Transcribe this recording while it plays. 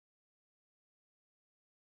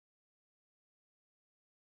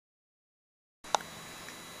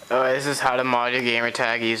This is how to mod your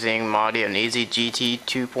gamertag using Modio and easy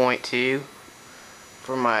GT2.2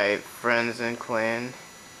 for my friends and clan.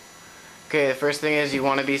 Okay, the first thing is you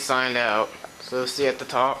want to be signed out. So see at the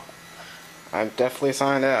top, I'm definitely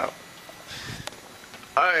signed out.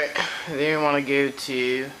 Alright, then you want to go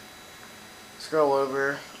to, scroll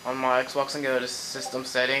over on my Xbox and go to system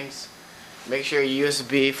settings. Make sure your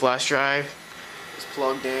USB flash drive is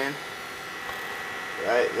plugged in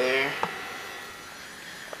right there.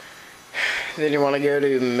 Then you want to go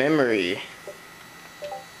to memory,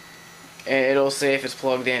 and it'll say if it's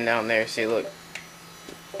plugged in down there. See, look.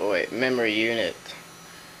 Oh wait, memory unit.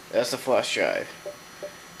 That's the flash drive.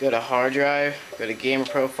 Go to hard drive, go to gamer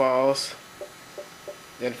profiles,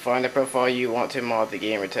 then find the profile you want to mod the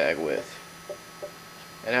gamer tag with.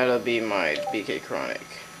 And that'll be my BK Chronic.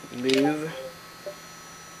 Move.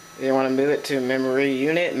 Then you want to move it to memory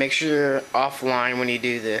unit. Make sure you're offline when you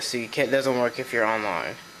do this, so it doesn't work if you're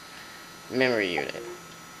online. Memory unit.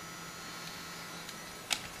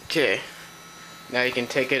 Okay, now you can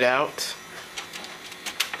take it out.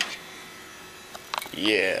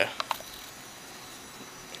 Yeah,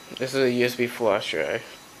 this is a USB flash drive.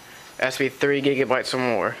 It has to be 3 gigabytes or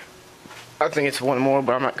more. I think it's one more,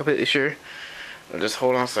 but I'm not completely sure. Just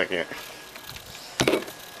hold on a second.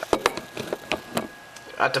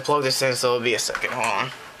 I have to plug this in, so it'll be a second. Hold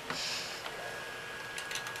on.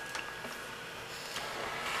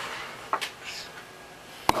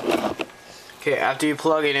 Okay, after you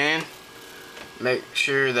plug it in, make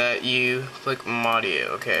sure that you click Modio,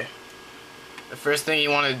 okay? The first thing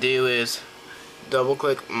you want to do is double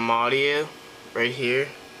click Modio right here.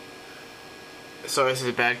 Sorry, this is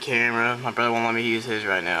a bad camera. My brother won't let me use his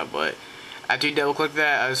right now, but after you double click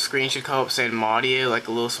that, a screen should come up saying Modio, like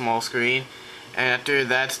a little small screen. And after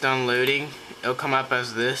that's done loading, it'll come up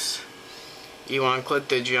as this. You want to click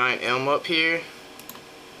the giant M up here,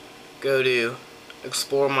 go to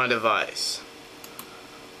Explore My Device.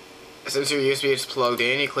 Since your USB is plugged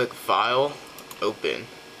in, you click File, Open.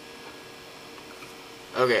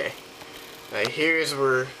 Okay, now here's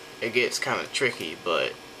where it gets kind of tricky,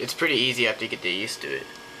 but it's pretty easy after you get used to it.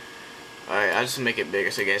 Alright, I'll just make it bigger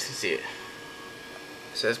so you guys can see it.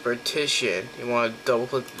 It says partition. You want to double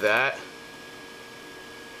click that.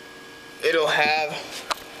 It'll have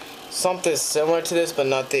something similar to this, but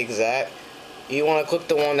not the exact. You want to click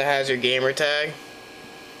the one that has your gamer tag.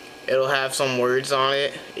 It'll have some words on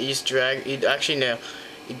it. You just drag, you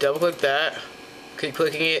double click that, keep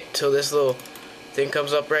clicking it till this little thing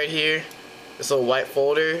comes up right here, this little white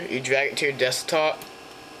folder. You drag it to your desktop,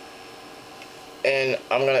 and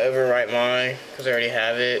I'm gonna overwrite mine because I already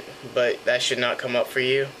have it, but that should not come up for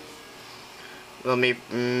you. Let me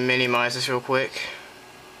minimize this real quick.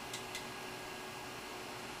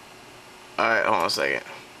 Alright, hold on a second.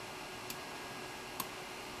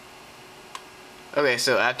 Okay,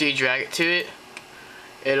 so after you drag it to it,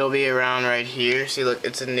 it'll be around right here. See, look,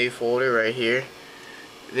 it's a new folder right here.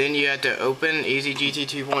 Then you have to open Easy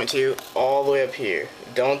GT2.2 all the way up here.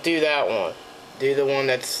 Don't do that one. Do the one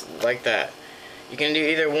that's like that. You can do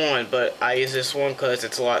either one, but I use this one because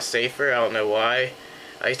it's a lot safer. I don't know why.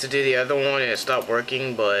 I used to do the other one and it stopped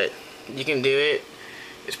working, but you can do it.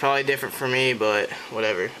 It's probably different for me, but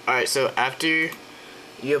whatever. Alright, so after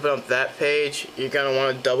you open up that page, you're going to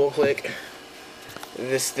want to double click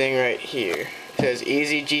this thing right here. It says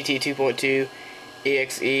Easy GT2.2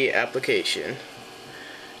 EXE application.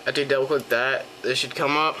 After you double click that, this should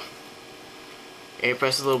come up, and you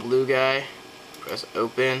press the little blue guy, press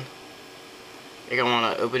open. You're going to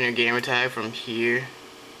want to open your gamer tag from here,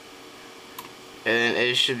 and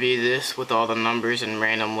it should be this with all the numbers and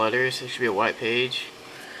random letters. It should be a white page.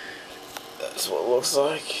 That's what it looks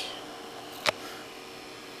like.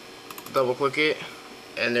 Double click it,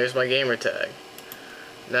 and there's my gamer tag.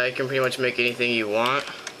 Now you can pretty much make anything you want.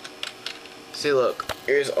 See, look,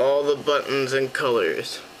 here's all the buttons and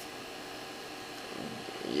colors.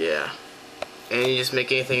 Yeah, and you just make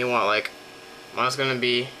anything you want. Like, mine's gonna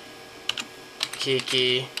be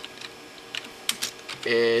Kiki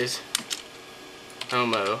is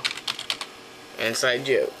homo. Inside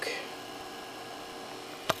joke.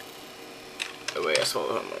 Oh wait, I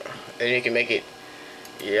spelled homo. And you can make it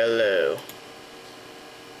yellow.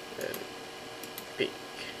 And pink.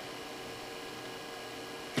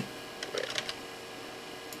 Wait.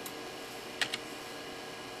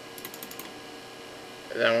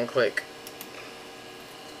 And then I'm gonna click.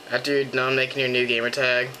 After you're done making your new gamer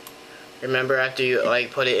tag, remember after you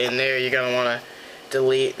put it in there, you're gonna wanna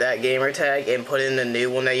delete that gamer tag and put in the new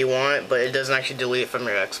one that you want, but it doesn't actually delete it from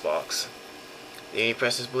your Xbox. Then you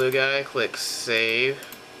press this blue guy, click save.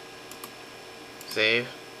 Save.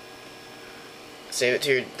 Save it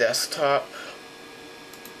to your desktop.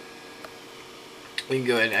 We can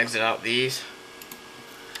go ahead and exit out these.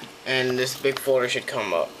 And this big folder should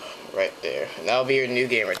come up right there. And that'll be your new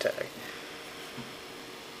gamer tag.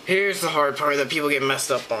 Here's the hard part that people get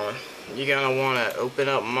messed up on. You're gonna wanna open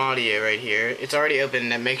up Modio right here. It's already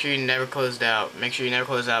open, and make sure you never closed out. Make sure you never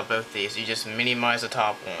close out both these. You just minimize the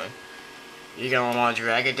top one. You're gonna wanna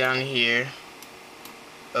drag it down here.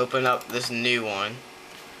 Open up this new one.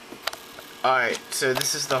 Alright, so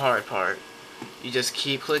this is the hard part. You just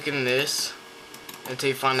keep clicking this until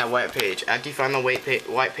you find that white page. After you find the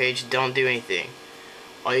white page, don't do anything.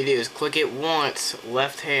 All you do is click it once,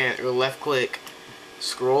 left hand or left click,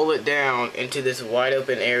 scroll it down into this wide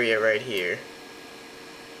open area right here.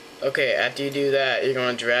 Okay, after you do that, you're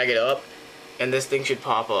going to drag it up and this thing should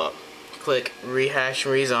pop up. Click rehash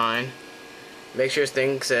and resign. Make sure this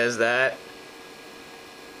thing says that.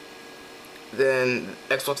 Then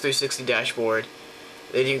Xbox 360 dashboard.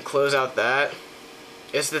 Then you can close out that.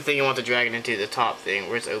 It's the thing you want to drag it into, the top thing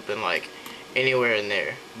where it's open like anywhere in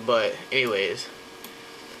there. But anyways,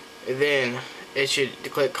 then it should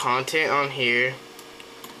click content on here.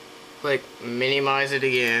 Click minimize it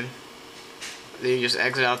again. Then you just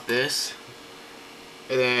exit out this.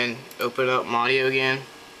 And then open up Modio again.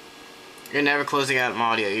 You're never closing out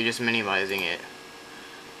Modio, you're just minimizing it.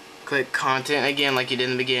 Click content again like you did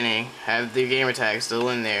in the beginning. Have the gamer tag still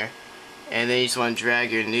in there. And then you just want to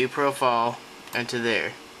drag your new profile into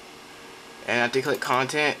there. And after you click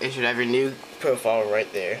content, it should have your new profile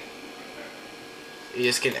right there. You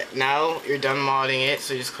just can, now you're done modding it,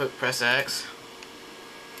 so you just press X.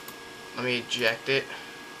 Let me eject it.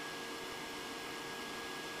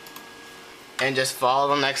 And just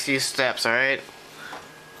follow the next few steps, alright?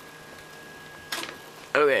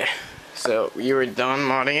 Okay, so you were done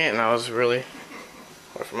modding it, and I was really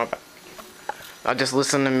for my back. Now just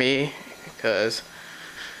listen to me, because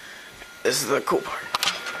this is the cool part.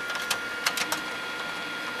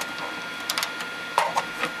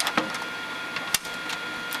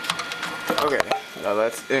 Okay, now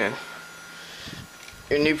that's in.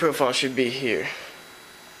 Your new profile should be here.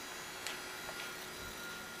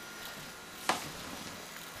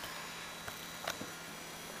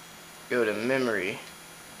 Go to memory,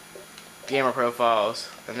 gamer profiles,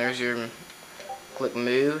 and there's your, click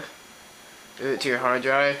move it to your hard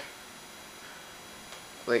drive,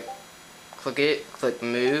 click it, click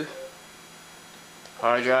move,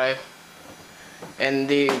 hard drive, and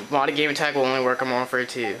the modded gamer tag will only work on Warfare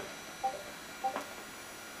 2.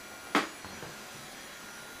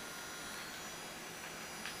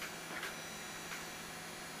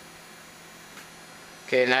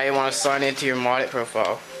 Okay, now you want to sign into your modded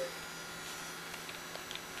profile.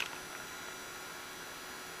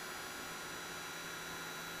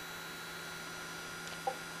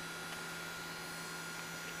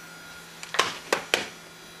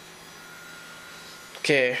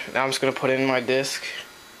 Okay, now I'm just going to put in my disk.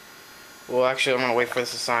 Well, actually, I'm going to wait for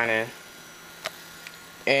this to sign in.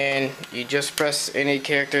 And you just press any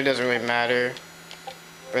character, doesn't really matter.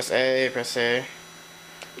 Press A, press A.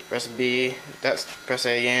 Press B, press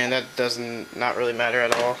A again, that doesn't not really matter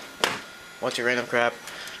at all. What's your random crap?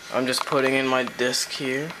 I'm just putting in my disk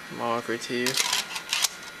here, Warfare 2.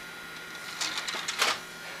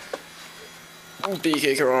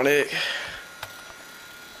 BK Chronic.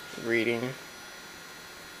 Reading.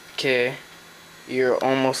 Okay, you're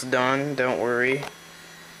almost done, don't worry.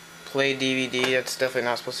 Play DVD, that's definitely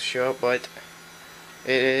not supposed to show up, but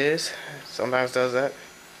it is. Sometimes does that.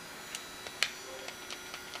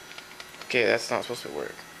 Okay, that's not supposed to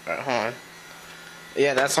work. Alright, hold on.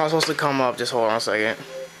 Yeah, that's not supposed to come up. Just hold on a second.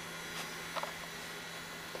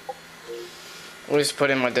 We'll just put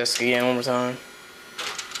in my disk again one more time.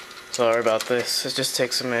 Sorry about this. It just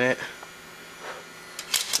takes a minute.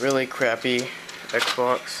 Really crappy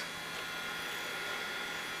Xbox.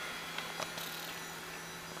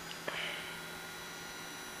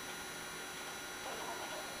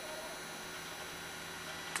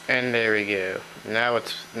 And there we go. Now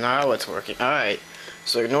it's working. Alright.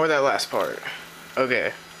 So ignore that last part.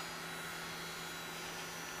 Okay.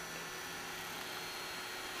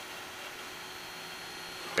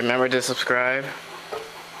 Remember to subscribe.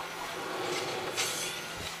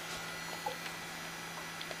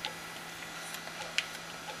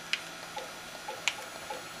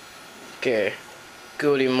 Okay.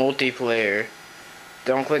 Go to multiplayer.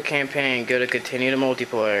 Don't click campaign. Go to continue to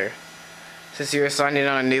multiplayer. Since you're signed in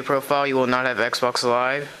on a new profile, you will not have Xbox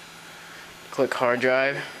Live. Click hard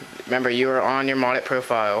drive. Remember, you are on your modded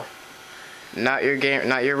profile, not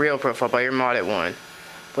your real profile, but your modded one.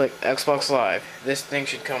 Click Xbox Live. This thing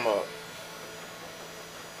should come up.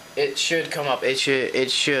 It should come up. It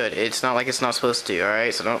should. It's not like it's not supposed to,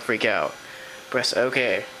 alright? So don't freak out. Press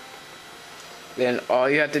OK. Then all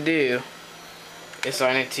you have to do is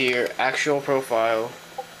sign into your actual profile.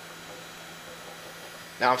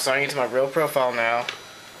 Now I'm signing into my real profile now.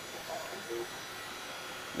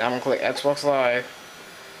 Now I'm gonna click Xbox Live.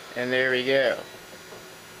 And there we go.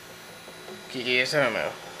 GT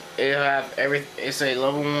Homo. It'll have it's a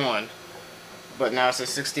level 1. But now it's a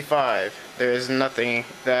 65. There is nothing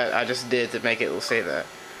that I just did to make it say that.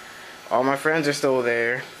 All my friends are still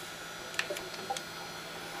there.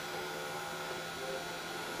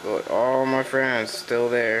 Look, all my friends still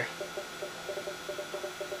there.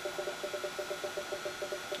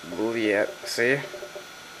 Yep, see?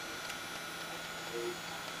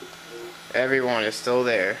 Everyone is still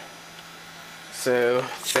there. So,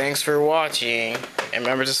 thanks for watching, and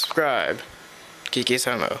remember to subscribe. Kiki's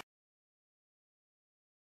Homo.